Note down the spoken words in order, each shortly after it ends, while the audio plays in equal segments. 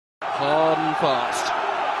Hard and fast.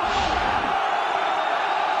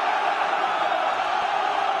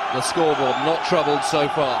 The scoreboard not troubled so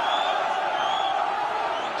far.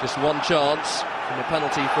 Just one chance from a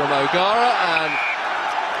penalty from O'Gara, and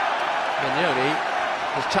Mignoni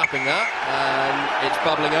is tapping that, and it's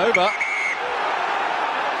bubbling over.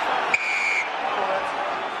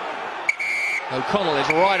 O'Connell is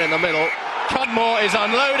right in the middle. Cudmore is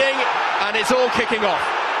unloading, and it's all kicking off.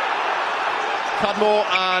 Cudmore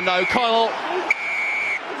and O'Connell.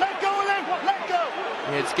 Let go of them! Let go!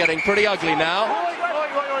 It's getting pretty ugly now.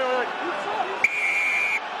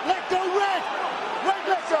 Let go, Red! Red,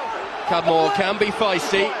 let go! Cudmore can be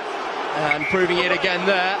feisty, and proving it again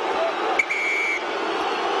there.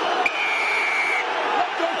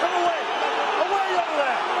 Let go, come away! Away over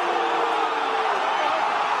there!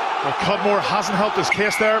 Well, Cudmore hasn't helped his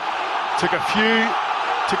case there. Took a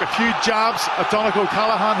few jabs at Donnacha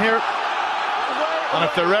O'Callaghan here. And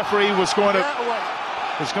if the referee was going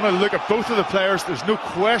to look at both of the players, there's no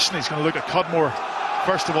question he's going to look at Cudmore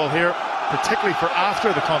first of all here, particularly for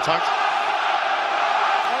after the contact.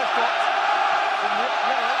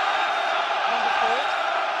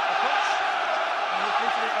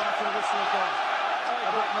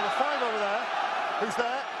 Number 5 over there, who's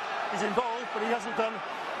there, he's involved, but he hasn't done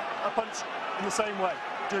a punch in the same way.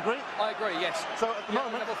 Do you agree? I agree, yes. So at the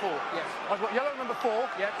moment, number 4, yes. I've got yellow number 4,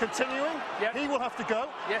 continuing, he will have to go,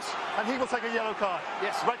 yes, and he will take a yellow card.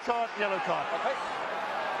 Yes. Red card, yellow card. Okay.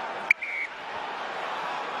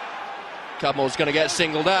 Cudmore's going to get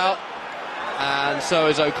singled out, and so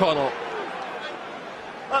is O'Connell.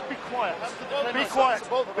 Be quiet. Be quiet.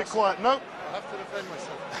 Be quiet. No. I have to defend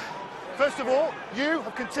myself. First of all, you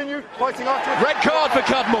have continued fighting afterwards. Red card for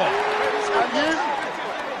Cudmore. And you...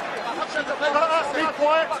 be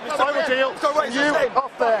quiet. I will deal. You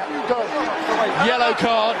off there. Go. Yellow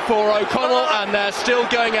card for O'Connell, and they're still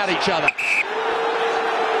going at each other.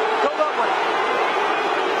 Go that way.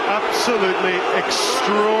 Absolutely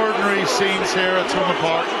extraordinary scenes here at Thomond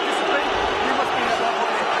Park.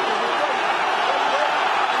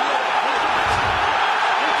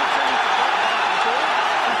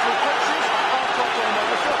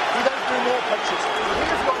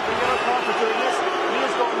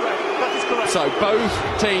 So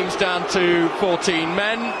both teams down to 14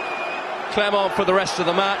 men. Clermont for the rest of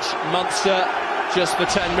the match, Munster just for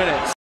 10 minutes.